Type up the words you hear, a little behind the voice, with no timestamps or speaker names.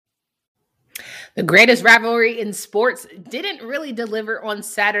The greatest rivalry in sports didn't really deliver on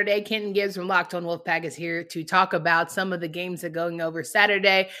Saturday. Kenton Gibbs from Locked On Wolfpack is here to talk about some of the games that are going over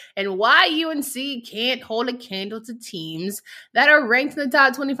Saturday and why UNC can't hold a candle to teams that are ranked in the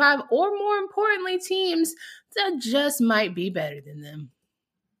top 25, or more importantly, teams that just might be better than them.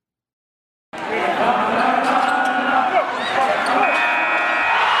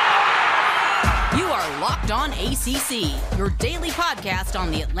 Locked On ACC, your daily podcast on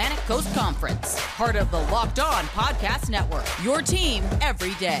the Atlantic Coast Conference. Part of the Locked On Podcast Network, your team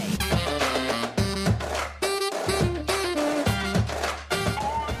every day.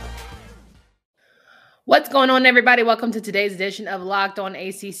 What's going on, everybody? Welcome to today's edition of Locked On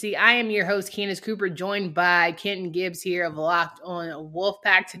ACC. I am your host, Candace Cooper, joined by Kenton Gibbs here of Locked On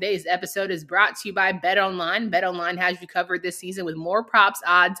Wolfpack. Today's episode is brought to you by BetOnline. BetOnline has you covered this season with more props,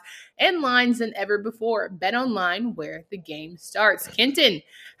 odds, and lines than ever before. BetOnline, where the game starts. Kenton,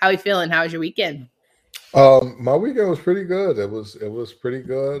 how are you feeling? How was your weekend? My weekend was pretty good. It was pretty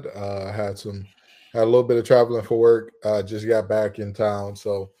good. I had a little bit of traveling for work. Just got back in town,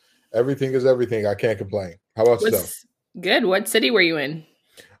 so everything is everything. I can't complain. How about yourself? Good. What city were you in?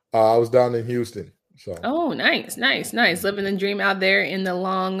 I was down in Houston. So. Oh, nice. Living the dream out there in the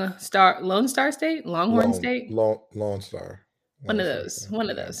Lone Star State, Longhorn State. Lone Star. One of those.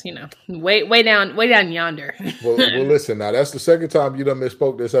 You know, way down yonder. well, listen. Now that's the second time you done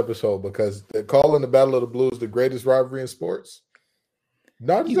misspoke this episode, because they're calling the Battle of the Blues the greatest rivalry in sports.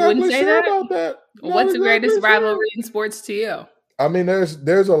 Not exactly sure about that. What's the greatest rivalry in sports to you? I mean,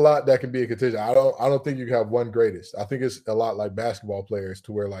 there's a lot that can be a contention. I don't think you can have one greatest. I think it's a lot like basketball players,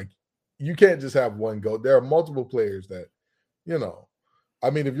 to where like you can't just have one GOAT. There are multiple players that, you know,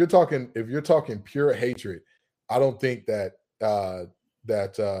 I mean, if you're talking pure hatred, I don't think that UNC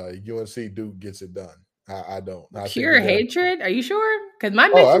Duke gets it done. I don't. Pure hatred? Are you sure? Because my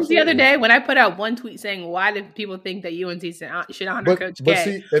mentions the other day when I put out one tweet saying, why do people think that UNC should honor Coach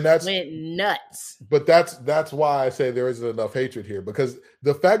K? And that's went nuts. But that's why I say there isn't enough hatred here, because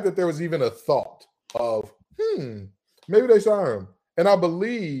the fact that there was even a thought of, maybe they saw him. And I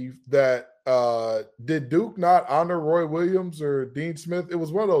believe that did Duke not honor Roy Williams or Dean Smith? It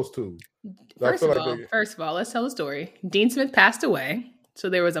was one of those two. First of all, let's tell the story. Dean Smith passed away. So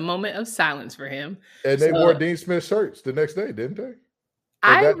there was a moment of silence for him. And they wore Dean Smith shirts the next day, didn't they?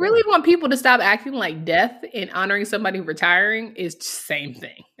 I really want people to stop acting like death and honoring somebody retiring is the same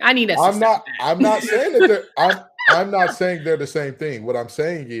thing. I need us to stop that. I'm not saying that I'm not saying they're the same thing. What I'm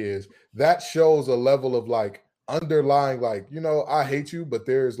saying is that shows a level of like underlying, like, you know, I hate you, but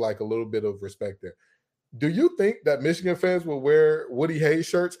there's like a little bit of respect there. Do you think that Michigan fans will wear Woody Hayes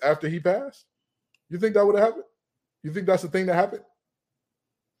shirts after he passed? You think that would have happened? You think that's the thing that happened?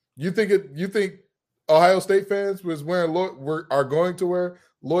 You think Ohio State fans are going to wear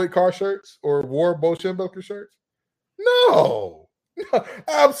Lloyd Carr shirts or wore Bo Schembechler shirts? No,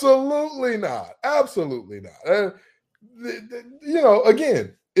 absolutely not. Absolutely not. You know,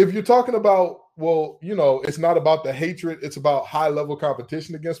 again, if you're talking about, well, you know, it's not about the hatred, it's about high level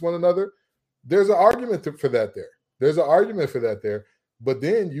competition against one another. There's an argument for that there. But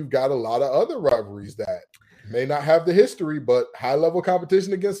then you've got a lot of other rivalries that may not have the history, but high-level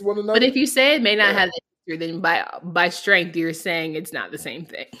competition against one another. But if you say it may not have the history, then by strength, you're saying it's not the same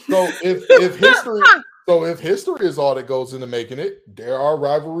thing. So if history is all that goes into making it, there are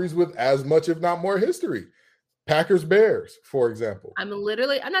rivalries with as much, if not more, history. Packers-Bears, for example. I'm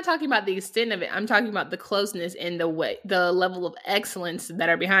not talking about the extent of it. I'm talking about the closeness and the level of excellence that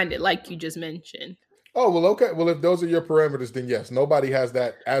are behind it, like you just mentioned. Oh, well, okay. Well, if those are your parameters, then yes, nobody has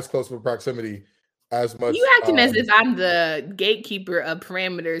that as close of a proximity as much. You acting as if I'm the gatekeeper of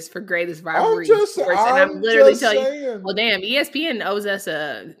parameters for greatest rivalry sports, and I'm literally telling you, well, damn, ESPN owes us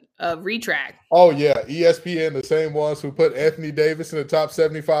a retract. Oh yeah, ESPN, the same ones who put Anthony Davis in the top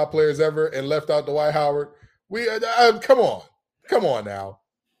 75 players ever and left out Dwight Howard. We come on now.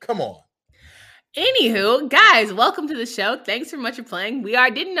 Anywho, guys, welcome to the show. Thanks so much for playing.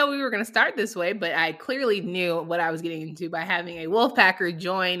 Didn't know we were going to start this way, but I clearly knew what I was getting into by having a Wolfpacker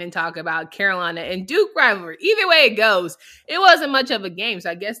join and talk about Carolina and Duke rivalry. Either way it goes, it wasn't much of a game, so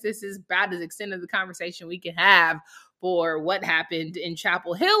I guess this is about as extended the conversation we can have for what happened in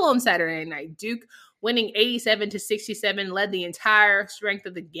Chapel Hill on Saturday night. Duke winning 87-67, led the entire strength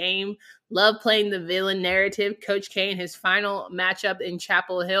of the game. Love playing the villain narrative. Coach K in his final matchup in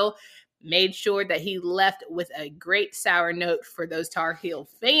Chapel Hill made sure that he left with a great sour note for those Tar Heel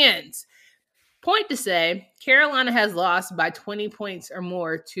fans. Point to say, Carolina has lost by 20 points or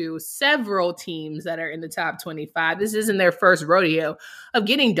more to several teams that are in the top 25. This isn't their first rodeo of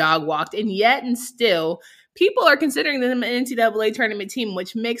getting dog walked, and yet and still people are considering them an NCAA tournament team,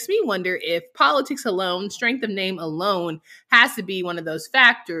 which makes me wonder if politics alone, strength of name alone, has to be one of those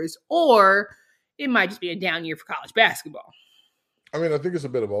factors, or it might just be a down year for college basketball. I mean, I think it's a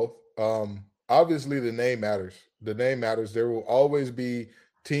bit of both. Obviously, the name matters. The name matters. There will always be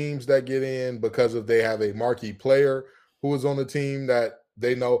teams that get in because of they have a marquee player who is on the team that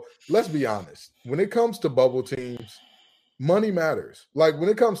they know. Let's be honest. When it comes to bubble teams, money matters. Like when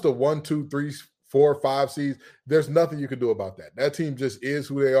it comes to 1, 2, 3, 4, 5 seeds, there's nothing you can do about that. That team just is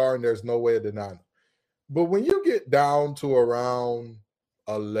who they are, and there's no way of denying them. But when you get down to around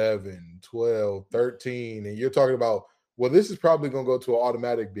 11, 12, 13, and you're talking about, well, this is probably going to go to an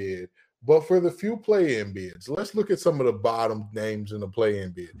automatic bid. But for the few play-in bids, let's look at some of the bottom names in the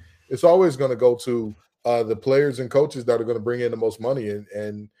play-in bid. It's always going to go to the players and coaches that are going to bring in the most money.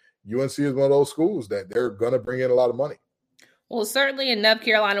 And UNC is one of those schools that they're going to bring in a lot of money. Well, certainly enough,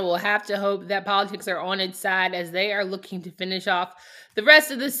 Carolina will have to hope that politics are on its side as they are looking to finish off the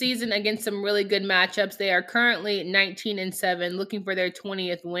rest of the season against some really good matchups. They are currently 19-7, looking for their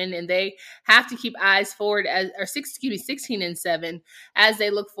 20th win, and they have to keep eyes forward 16-7 as they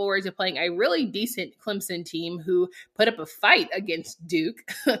look forward to playing a really decent Clemson team who put up a fight against Duke.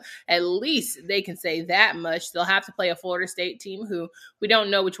 At least they can say that much. They'll have to play a Florida State team who we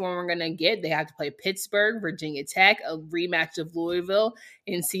don't know which one we're going to get. They have to play Pittsburgh, Virginia Tech, a rematch of Louisville,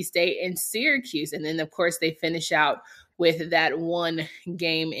 NC State, and Syracuse. And then, of course, they finish out with that one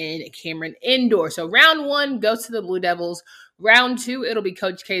game in Cameron Indoor. So round 1 goes to the Blue Devils. Round 2, it'll be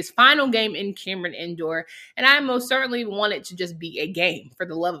Coach K's final game in Cameron Indoor. And I most certainly want it to just be a game, for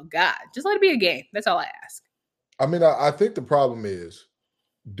the love of God. Just let it be a game. That's all I ask. I mean, I think the problem is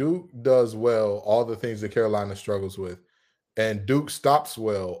Duke does well all the things that Carolina struggles with, and Duke stops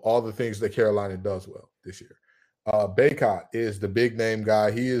well all the things that Carolina does well this year. Bacot is the big name guy.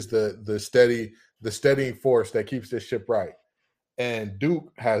 He is the steadying force that keeps this ship right. And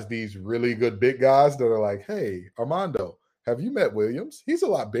Duke has these really good big guys that are like, hey, Armando, have you met Williams? He's a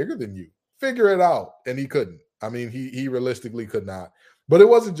lot bigger than you. Figure it out. And he couldn't. I mean, he realistically could not. But it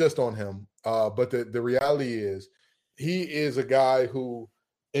wasn't just on him. But the reality is he is a guy who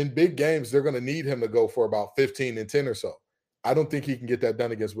in big games, they're going to need him to go for about 15-10 or so. I don't think he can get that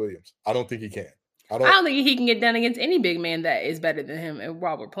done against Williams. I don't think he can. I don't think he can get done against any big man that is better than him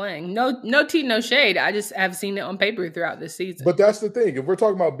while we're playing. No tea, no shade. I just have seen it on paper throughout this season. But that's the thing. If we're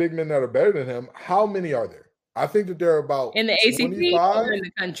talking about big men that are better than him, how many are there? I think that there are about in the ACC or in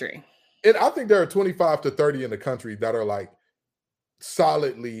the country. And I think there are 25 to 30 in the country that are like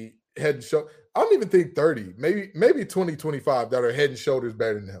solidly head and shoulders. I don't even think 30, maybe 20, 25 that are head and shoulders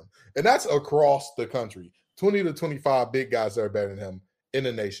better than him. And that's across the country. 20 to 25 big guys that are better than him in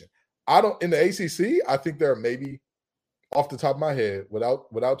the nation. In the ACC, I think there are maybe off the top of my head,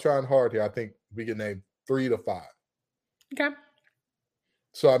 without trying hard here, I think we can name 3 to 5. Okay.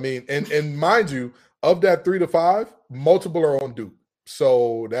 So I mean, and mind you, of that 3 to 5, multiple are on Duke.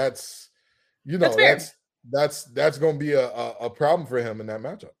 So that's going to be a problem for him in that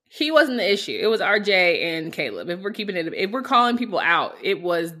matchup. He wasn't the issue. It was RJ and Caleb. If we're calling people out, it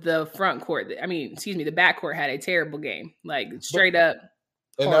was the front court. The back court had a terrible game, like straight up.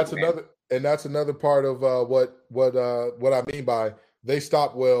 And that's another part of what I mean by they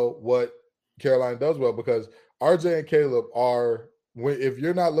stop well what Carolina does well, because RJ and Caleb are, if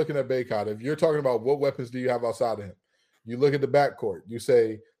you're not looking at Bacot, if you're talking about what weapons do you have outside of him, you look at the backcourt, you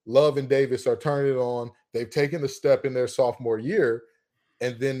say Love and Davis are turning it on. They've taken a step in their sophomore year.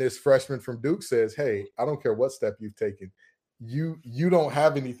 And then this freshman from Duke says, hey, I don't care what step you've taken. You don't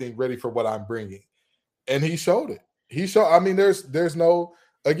have anything ready for what I'm bringing. And he showed it. I mean, there's no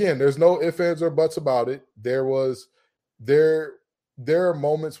ifs, ands, or buts about it. There are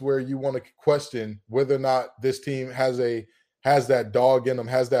moments where you want to question whether or not this team has that dog in them,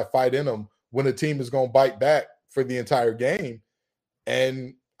 has that fight in them when a team is going to bite back for the entire game.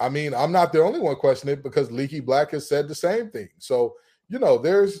 And I mean, I'm not the only one questioning it, because Leaky Black has said the same thing. So,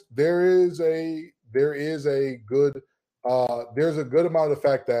 there is a good amount of the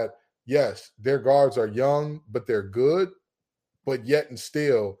fact that yes, their guards are young, but they're good. But yet and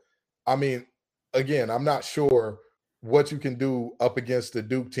still, I mean, again, I'm not sure what you can do up against the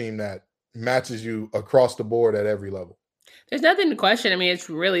Duke team that matches you across the board at every level. There's nothing to question. I mean, it's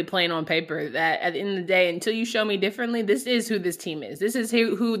really plain on paper that at the end of the day, until you show me differently, this is who this team is. This is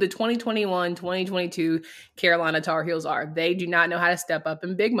who the 2021-2022 Carolina Tar Heels are. They do not know how to step up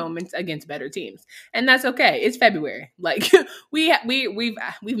in big moments against better teams. And that's okay. It's February. Like we've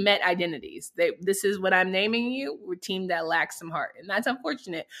met identities. This is what I'm naming you. We're a team that lacks some heart. And that's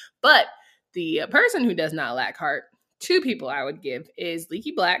unfortunate. But the person who does not lack heart, 2 people I would give, is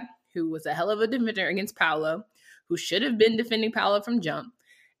Leaky Black, who was a hell of a defender against Paolo, who should have been defending Paolo from jump,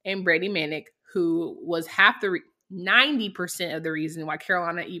 and Brady Manek, who was 90% of the reason why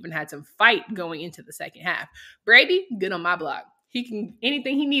Carolina even had some fight going into the second half. Brady, good on my block. He can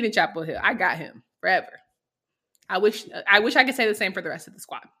anything he need in Chapel Hill. I got him forever. I wish I could say the same for the rest of the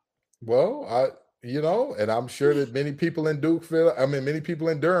squad. Well, and I'm sure that many people in Durham feel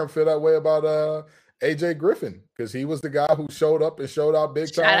that way about AJ Griffin, because he was the guy who showed up and showed out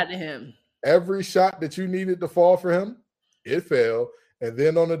big time. Shout out to him. Every shot that you needed to fall for him, it fell. And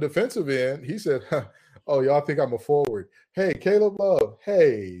then on the defensive end, he said, oh, y'all think I'm a forward. Hey, Caleb Love.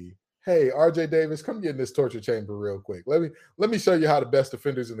 Hey, RJ Davis, come get in this torture chamber real quick. Let me show you how the best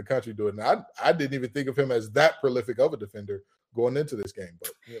defenders in the country do it. And I didn't even think of him as that prolific of a defender going into this game,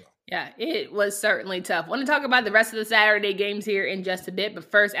 but Yeah, it was certainly tough. Want to talk about the rest of the Saturday games here in just a bit, but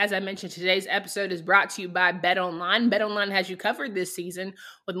first, as I mentioned, today's episode is brought to you by BetOnline. BetOnline has you covered this season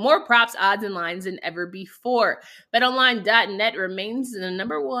with more props, odds, and lines than ever before. BetOnline.net remains the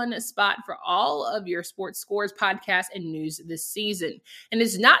number one spot for all of your sports scores, podcasts, and news this season. And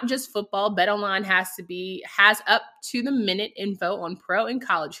it's not just football. BetOnline has up to the minute info on pro and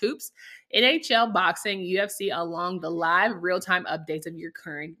college hoops, NHL, boxing, UFC, along the live real-time updates of your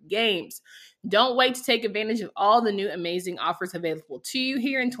current games. Don't wait to take advantage of all the new amazing offers available to you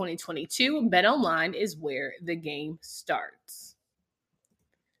here in 2022. BetOnline is where the game starts.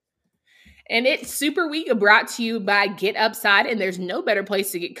 And it's Super Week brought to you by Get Upside, and there's no better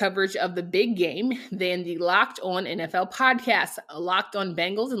place to get coverage of the big game than the Locked On NFL podcast. Locked On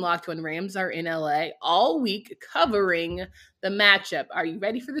Bengals and Locked On Rams are in LA all week covering the matchup. Are you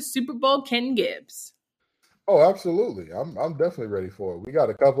ready for the Super Bowl, Ken Gibbs? Oh, absolutely. I'm definitely ready for it. We got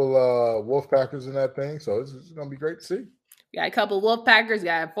a couple Wolfpackers in that thing, so it's going to be great to see. We got a couple Wolfpackers,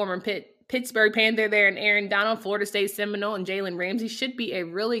 got a former Pittsburgh Panther there, and Aaron Donald, Florida State Seminole, and Jalen Ramsey. Should be a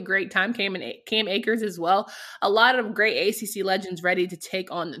really great time. Cam Akers as well. A lot of great ACC legends ready to take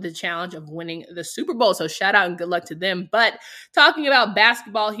on the challenge of winning the Super Bowl. So shout out and good luck to them. But talking about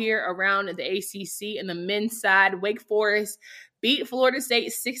basketball here around the ACC and the men's side, Wake Forest beat Florida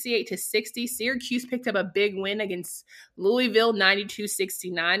State 68-60. Syracuse picked up a big win against Louisville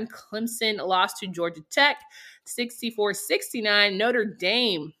 92-69. Clemson lost to Georgia Tech 64-69. Notre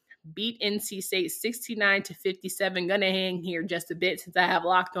Dame beat NC State 69-57. Gonna hang here just a bit since I have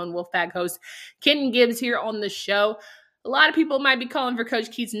Locked On Wolfpack host Ken Gibbs here on the show. A lot of people might be calling for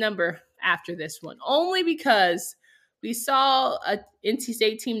Coach Keith's number after this one, only because we saw a NC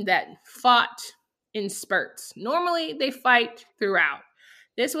State team that fought in spurts. Normally, they fight throughout.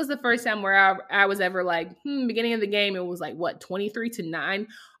 This was the first time where I was ever like, beginning of the game, it was like, 23-9?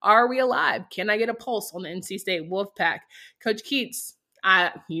 Are we alive? Can I get a pulse on the NC State Wolfpack? Coach Keats,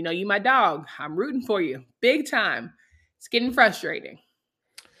 you my dog. I'm rooting for you. Big time. It's getting frustrating.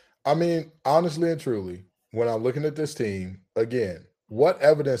 I mean, honestly and truly, when I'm looking at this team, again, what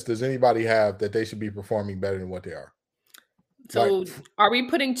evidence does anybody have that they should be performing better than what they are? So are we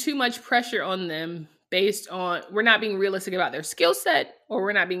putting too much pressure on them based on we're not being realistic about their skill set, or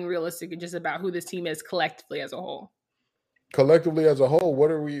we're not being realistic just about who this team is collectively as a whole? Collectively as a whole,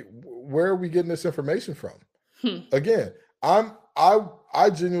 where are we getting this information from? Again, I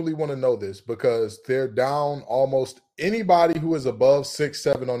genuinely want to know this because they're down almost anybody who is above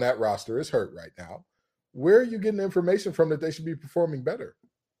 6'7" on that roster is hurt right now. Where are you getting the information from that they should be performing better?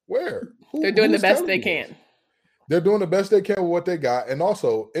 Where? They're doing the best they can. They're doing the best they can with what they got. And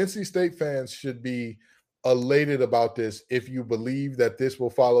also, NC State fans should be elated about this if you believe that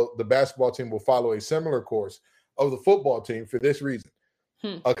the basketball team will follow a similar course of the football team for this reason.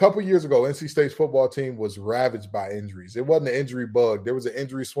 A couple years ago, NC State's football team was ravaged by injuries. It wasn't an injury bug. There was an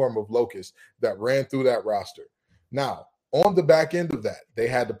injury swarm of locusts that ran through that roster. Now, on the back end of that, they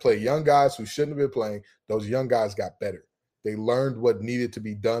had to play young guys who shouldn't have been playing. Those young guys got better. They learned what needed to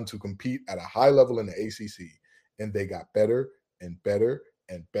be done to compete at a high level in the ACC, and they got better and better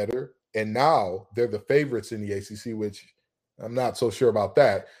and better. And now they're the favorites in the ACC, which I'm not so sure about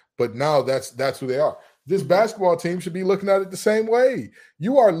that. But now that's who they are. This basketball team should be looking at it the same way.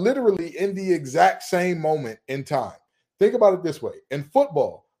 You are literally in the exact same moment in time. Think about it this way. In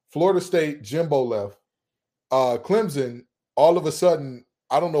football, Florida State, Jimbo left. Clemson, all of a sudden,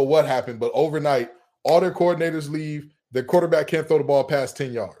 I don't know what happened, but overnight, all their coordinators leave. Their quarterback can't throw the ball past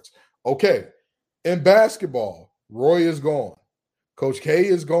 10 yards. Okay. In basketball, Roy is gone. Coach K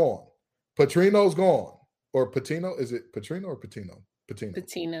is gone. Petrino's gone. Or Patino? Is it Petrino or Patino?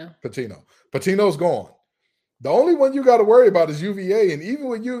 Patino. Patino's gone. The only one you got to worry about is UVA. And even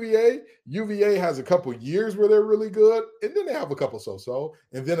with UVA has a couple years where they're really good, and then they have a couple so-so,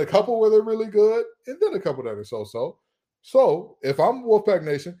 and then a couple where they're really good, and then a couple that are so-so. So if I'm Wolfpack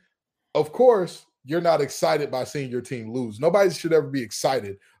Nation, of course, you're not excited by seeing your team lose. Nobody should ever be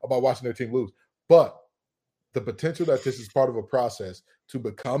excited about watching their team lose. But the potential that this is part of a process to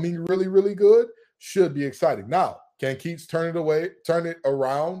becoming really, really good should be exciting. Now, can Keats turn it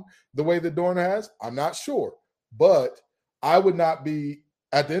around the way that Dorn has? I'm not sure. But I would not be,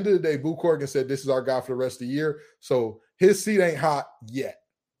 at the end of the day, Boo Corrigan said this is our guy for the rest of the year. So his seat ain't hot yet.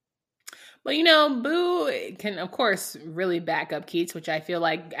 Well, Boo can, of course, really back up Keats, which I feel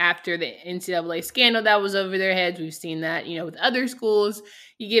like after the NCAA scandal that was over their heads, we've seen that, with other schools,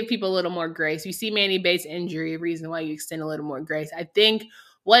 you give people a little more grace. You see Manny Bates' injury, a reason why you extend a little more grace. I think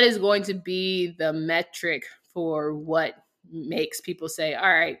what is going to be the metric for what makes people say,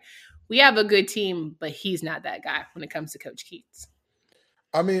 all right, we have a good team, but he's not that guy when it comes to Coach Keats?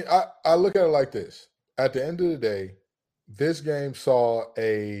 I mean, I look at it like this. At the end of the day, this game saw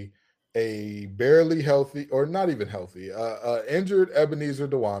a barely healthy, or not even healthy, injured Ebenezer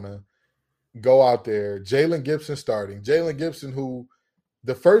Dwana go out there. Jalen Gibson starting. Jalen Gibson, who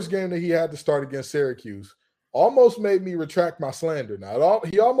the first game that he had to start against Syracuse almost made me retract my slander. Now,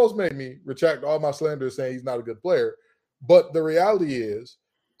 he almost made me retract all my slander saying he's not a good player. But the reality is,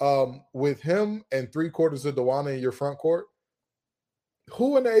 with him and 3/4 of Dwana in your front court,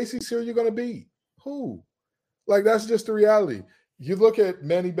 who in the ACC are you going to beat? Who? Like, that's just the reality. You look at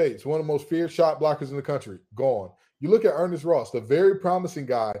Manny Bates, one of the most feared shot blockers in the country, gone. You look at Ernest Ross, the very promising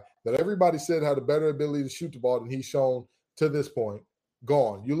guy that everybody said had a better ability to shoot the ball than he's shown to this point,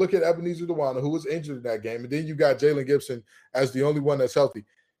 gone. You look at Ebenezer Dwana, who was injured in that game, and then you got Jalen Gibson as the only one that's healthy.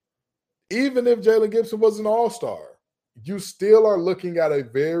 Even if Jalen Gibson was an all-star, you still are looking at a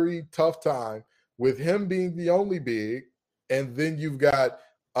very tough time with him being the only big, and then you've got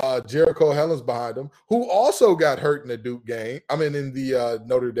Jericho Helens behind him, who also got hurt in the Duke game. I mean, in the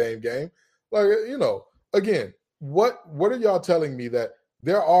Notre Dame game. Like, again, what are y'all telling me that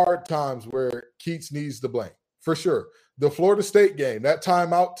there are times where Keats needs the blame? For sure. The Florida State game, that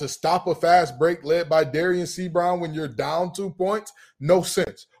timeout to stop a fast break led by Darian C. Brown when you're down 2 points, no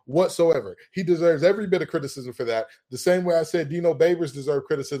sense whatsoever. He deserves every bit of criticism for that. The same way I said Dino Babers deserved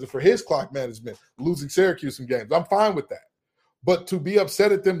criticism for his clock management, losing Syracuse some games. I'm fine with that. But to be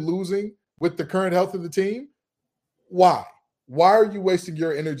upset at them losing with the current health of the team, why? Why are you wasting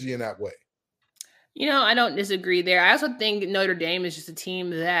your energy in that way? I don't disagree there. I also think Notre Dame is just a team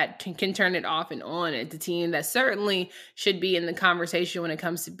that can turn it off and on. It's a team that certainly should be in the conversation when it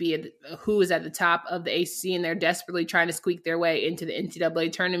comes to be who is at the top of the ACC, and they're desperately trying to squeak their way into the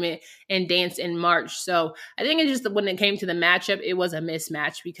NCAA tournament and dance in March. So I think it's just when it came to the matchup, it was a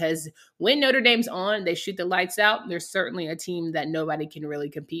mismatch because when Notre Dame's on, they shoot the lights out. There's certainly a team that nobody can really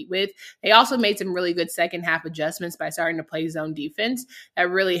compete with. They also made some really good second half adjustments by starting to play zone defense that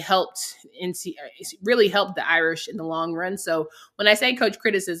really helped the Irish in the long run. So when I say coach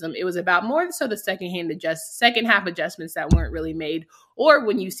criticism, it was about more so the second half adjustments that weren't really made, or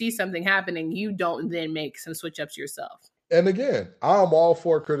when you see something happening, you don't then make some switch ups yourself. And again, I'm all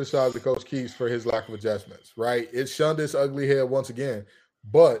for criticizing Coach Keats for his lack of adjustments, right? It shunned its ugly head once again,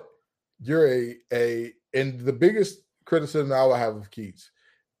 but you're and the biggest criticism I would have of Keats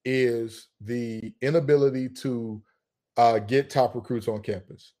is the inability to get top recruits on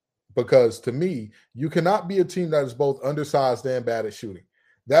campus. Because to me, you cannot be a team that is both undersized and bad at shooting.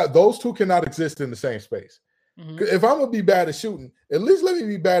 Those two cannot exist in the same space. Mm-hmm. If I'm going to be bad at shooting, at least let me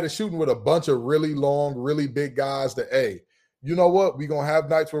be bad at shooting with a bunch of really long, really big guys that, hey, you know what? We're going to have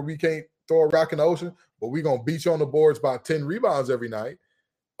nights where we can't throw a rock in the ocean, but we're going to beat you on the boards by 10 rebounds every night.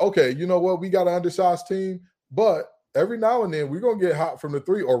 Okay, you know what? We got an undersized team, but every now and then we're going to get hot from the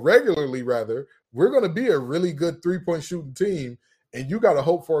three, or regularly rather, we're going to be a really good three-point shooting team. And you got to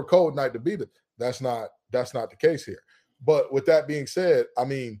hope for a cold night to beat it. That's not the case here. But with that being said, I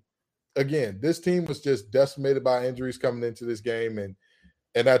mean, again, this team was just decimated by injuries coming into this game, and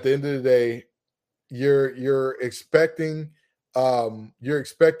at the end of the day, you're expecting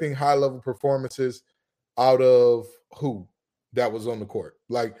high level performances out of who that was on the court,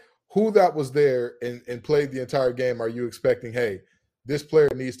 like who that was there and played the entire game. Are you expecting, hey, this player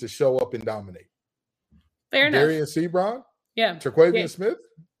needs to show up and dominate? Fair enough. Darian C. Brown? Yeah. Terquavion Smith?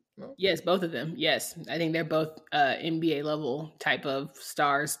 No? Yes, both of them. Yes. I think they're both NBA level type of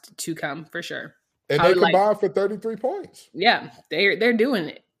stars to come for sure. And they combined for 33 points. Yeah, they're doing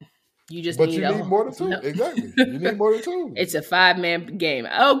it. You just But need you need more than 2. No. Exactly. You need more than 2. It's a 5-man game.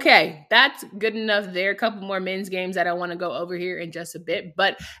 Okay, that's good enough there. A couple more men's games that I want to go over here in just a bit.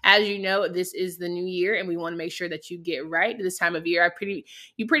 But as you know, this is the new year, and we want to make sure that you get right this time of year.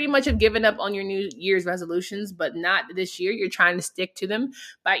 You pretty much have given up on your New Year's resolutions, but not this year. You're trying to stick to them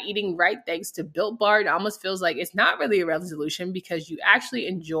by eating right thanks to Built Bar. It almost feels like it's not really a resolution because you actually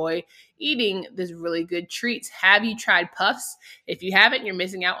enjoy eating this really good treats. Have you tried Puffs? If you haven't, you're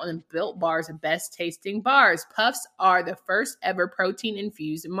missing out on Built Bar's best tasting bars. Puffs are the first ever protein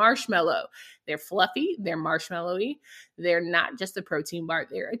infused marshmallow. They're fluffy, they're marshmallowy. They're not just a protein bar,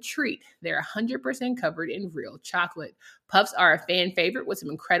 they're a treat. They're 100% covered in real chocolate. Puffs are a fan favorite with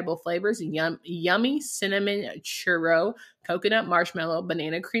some incredible flavors: yummy cinnamon churro, coconut marshmallow,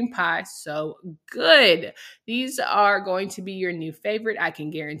 banana cream pie. So good. These are going to be your new favorite. I can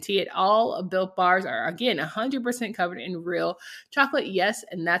guarantee it. All Built Bars are, again, 100% covered in real chocolate. Yes,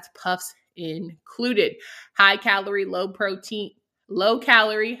 and that's Puffs included. High calorie, low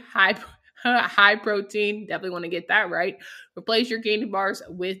calorie, high protein. Definitely want to get that right. Replace your candy bars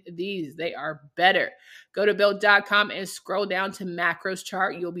with these. They are better. Go to Built.com and scroll down to macros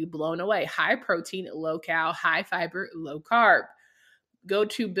chart. You'll be blown away. High protein, low cal, high fiber, low carb. Go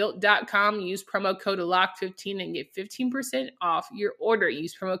to Built.com, use promo code LOCK15 and get 15% off your order.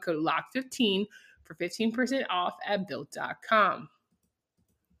 Use promo code LOCK15 for 15% off at Built.com.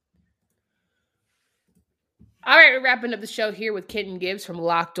 All right, we're wrapping up the show here with Kenton Gibbs from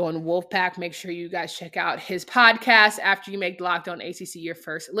Locked On Wolfpack. Make sure you guys check out his podcast. After you make Locked On ACC your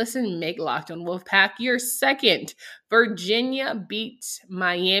first listen, make Locked On Wolfpack your second. Virginia beat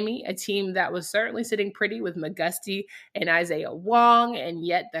Miami, a team that was certainly sitting pretty with McGusty and Isaiah Wong, and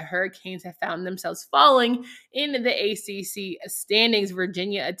yet the Hurricanes have found themselves falling in the ACC standings.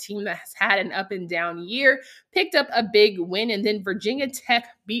 Virginia, a team that has had an up and down year, picked up a big win, and then Virginia Tech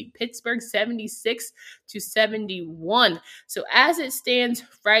beat Pittsburgh 76-71. So as it stands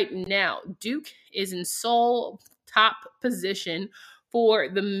right now, Duke is in sole top position for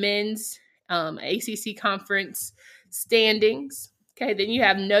the men's ACC conference standings. Okay, then you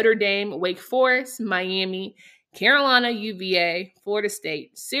have Notre Dame, Wake Forest, Miami, Carolina, UVA, Florida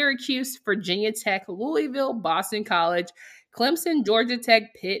State, Syracuse, Virginia Tech, Louisville, Boston College, Clemson, Georgia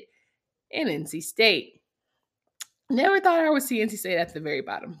Tech, Pitt, and NC State. Never thought I would see NC State at the very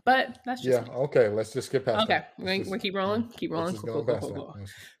bottom, but that's just me. Okay. Let's just skip past that. Okay, we're keep rolling. Keep rolling. Cool.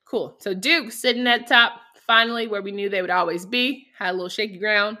 Cool. So Duke sitting at top, finally, where we knew they would always be. Had a little shaky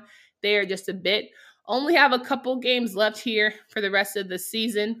ground there just a bit. Only have a couple games left here for the rest of the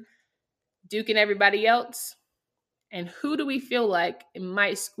season. Duke and everybody else. And who do we feel like it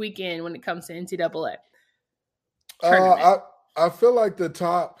might squeak in when it comes to NCAA? I feel like the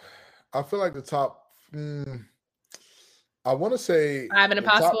top. I want to say 5 and a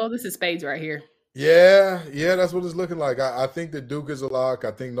possible. This is spades right here. Yeah, that's what it's looking like. I think that Duke is a lock.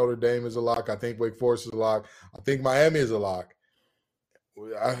 I think Notre Dame is a lock. I think Wake Forest is a lock. I think Miami is a lock.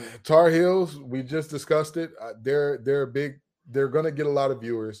 Tar Heels, we just discussed it. They're big. They're going to get a lot of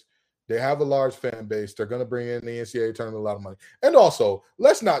viewers. They have a large fan base. They're going to bring in the NCAA tournament a lot of money. And also,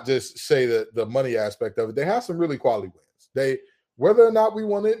 let's not just say that the money aspect of it. They have some really quality wins. Whether or not we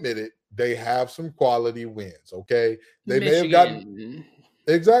want to admit it, they have some quality wins. Okay, they Michigan. may have gotten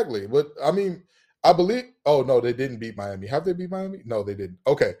exactly. But I mean, I believe. Oh no, they didn't beat Miami. Have they beat Miami? No, they didn't.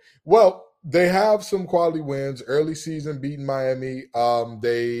 Okay, well. They have some quality wins. Early season beating Miami.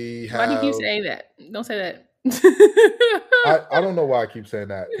 They have. Why do you keep saying that? Don't say that. I don't know why I keep saying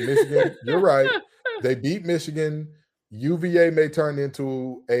that. Michigan, you're right. They beat Michigan. UVA may turn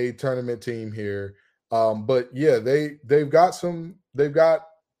into a tournament team here. But yeah, they've got.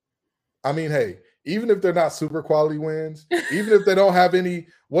 I mean, hey, even if they're not super quality wins, even if they don't have any,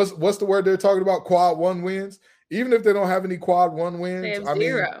 what's the word they're talking about? Quad 1 wins. Even if they don't have any quad 1 wins, they have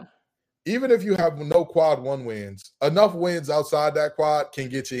 0. Even if you have no quad 1 wins, enough wins outside that quad can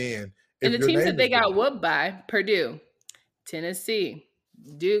get you in. And the teams that they got whooped by: Purdue, Tennessee,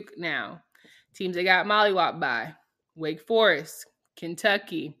 Duke now. Teams they got mollywopped by: Wake Forest,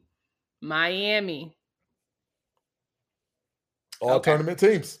 Kentucky, Miami. All tournament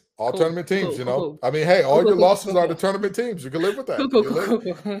teams. Tournament teams, you know. Cool. I mean, hey, all your losses are the tournament teams. You can live with that.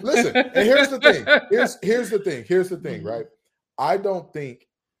 Listen, and here's the thing. Here's the thing, right? I don't think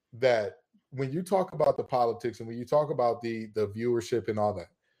that when you talk about the politics and when you talk about the viewership and all that,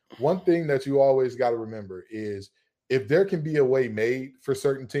 one thing that you always got to remember is if there can be a way made for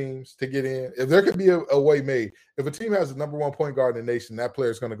certain teams to get in, if there can be a way made, if a team has the number 1 point guard in the nation, that player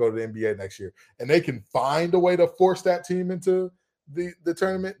is going to go to the NBA next year, and they can find a way to force that team into the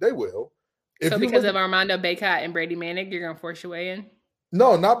tournament, they will. So because of Armando Bacot and Brady Manick, you're going to force your way in?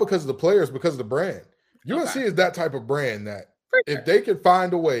 No, not because of the players, because of the brand. UNC Okay. is that type of brand that For if sure. they can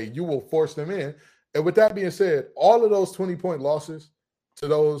find a way, you will force them in. And with that being said, all of those 20-point losses to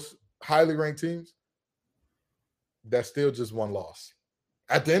those highly ranked teams, that's still just one loss.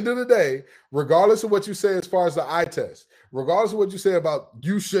 At the end of the day, regardless of what you say as far as the eye test, regardless of what you say about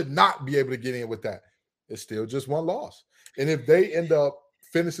you should not be able to get in with that, it's still just one loss. And if they end up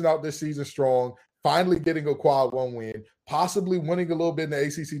finishing out this season strong, finally getting a quad one win, possibly winning a little bit in the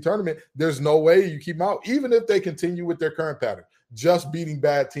ACC tournament, there's no way you keep them out. Even if they continue with their current pattern, just beating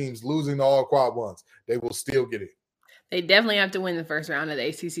bad teams, losing to all quad ones, they will still get in. They definitely have to win the first round of the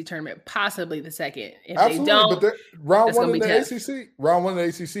ACC tournament, possibly the second. If Absolutely, they don't, but round one in the tough. ACC,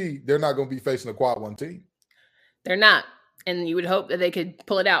 they're not going to be facing a quad one team. They're not. And you would hope that they could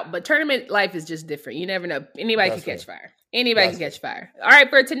pull it out. But tournament life is just different. You never know. Anybody can catch fire. Anybody can catch fire. All right,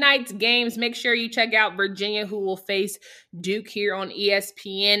 for tonight's games, make sure you check out Virginia, who will face Duke here on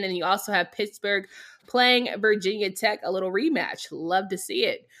ESPN. And you also have Pittsburgh playing Virginia Tech, a little rematch. Love to see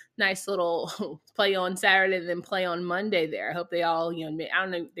it. Nice little play on Saturday and then play on Monday there. I hope they all, I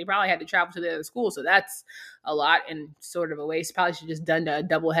don't know, they probably had to travel to the other school, so that's a lot and sort of a waste. Probably should have just done a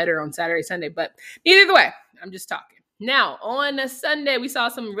doubleheader on Saturday, Sunday, but either way, I'm just talking. Now, on a Sunday, we saw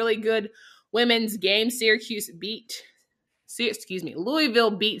some really good women's games. Louisville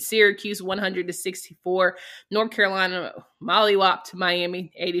beat Syracuse 100-64. North Carolina mollywopped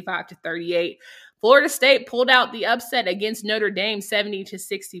Miami 85-38. Florida State pulled out the upset against Notre Dame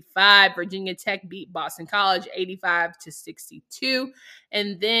 70-65. Virginia Tech beat Boston College 85-62.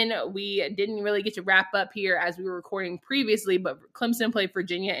 And then we didn't really get to wrap up here as we were recording previously, but Clemson played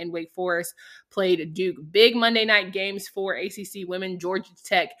Virginia and Wake Forest played Duke. Big Monday night games for ACC women, Georgia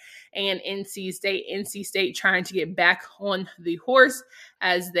Tech and NC State. NC State trying to get back on the horse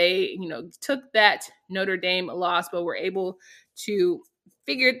as they, took that Notre Dame loss, but were able to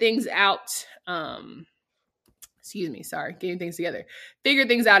figure things out. Getting things together. Figure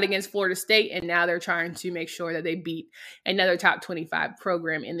things out against Florida State, and now they're trying to make sure that they beat another top 25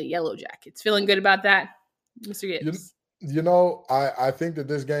 program in the Yellow Jackets. Feeling good about that, Mr. Gibbs? I think that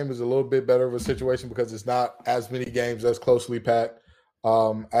this game is a little bit better of a situation because it's not as many games as closely packed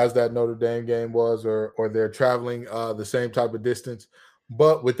as that Notre Dame game was, or they're traveling the same type of distance.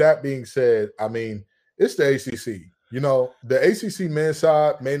 But with that being said, I mean, it's the ACC. The ACC men's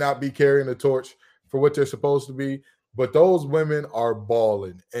side may not be carrying the torch for what they're supposed to be, but those women are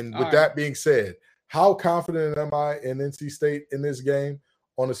balling. And with that being said, how confident am I in NC State in this game?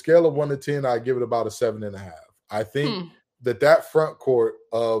 On a scale of 1 to 10, I give it about a 7.5. I think that front court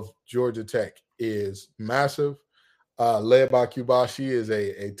of Georgia Tech is massive, led by Cuba. She is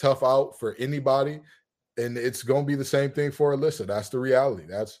a tough out for anybody, and it's going to be the same thing for Alyssa. That's the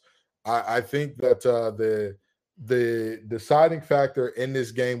reality. I think that the deciding factor in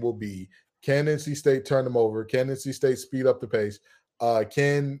this game will be, can NC State turn them over? Can NC State speed up the pace?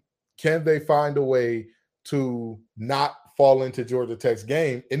 Can they find a way to not fall into Georgia Tech's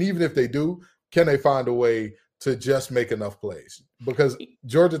game? And even if they do, can they find a way to just make enough plays? Because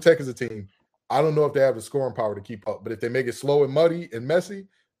Georgia Tech is a team, I don't know if they have the scoring power to keep up, but if they make it slow and muddy and messy,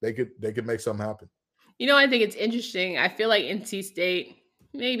 they could make something happen. I think it's interesting. I feel like NC State,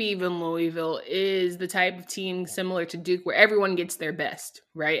 maybe even Louisville, is the type of team similar to Duke where everyone gets their best,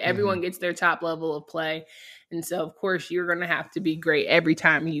 right? Everyone gets their top level of play. And so, of course, you're going to have to be great every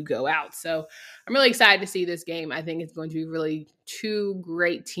time you go out. So I'm really excited to see this game. I think it's going to be really two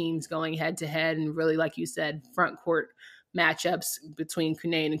great teams going head to head, and really, like you said, front court matchups between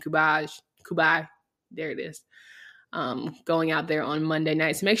Cunane and Kubai. There it is. Going out there on Monday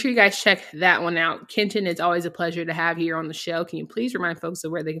night. So make sure you guys check that one out. Kenton, it's always a pleasure to have you here on the show. Can you please remind folks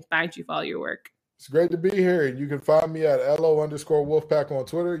of where they can find you for all your work? It's great to be here. You can find me at LO_Wolfpack on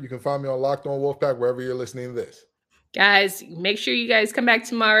Twitter. You can find me on Locked On Wolfpack wherever you're listening to this. Guys, make sure you guys come back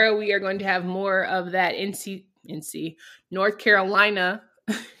tomorrow. We are going to have more of that NC North Carolina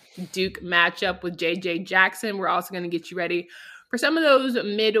Duke matchup with JJ Jackson. We're also going to get you ready for some of those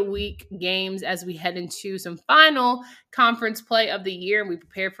midweek games as we head into some final conference play of the year. And we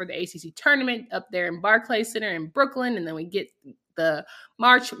prepare for the ACC tournament up there in Barclays Center in Brooklyn. And then we get the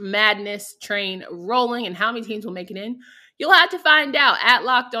March Madness train rolling, and how many teams will make it in. You'll have to find out at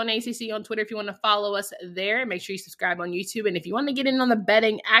Locked On ACC on Twitter if you want to follow us there. Make sure you subscribe on YouTube. And if you want to get in on the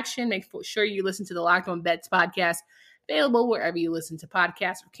betting action, make sure you listen to the Locked On Bets podcast, available wherever you listen to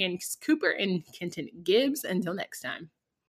podcasts with Candace Cooper and Kenton Gibbs. Until next time.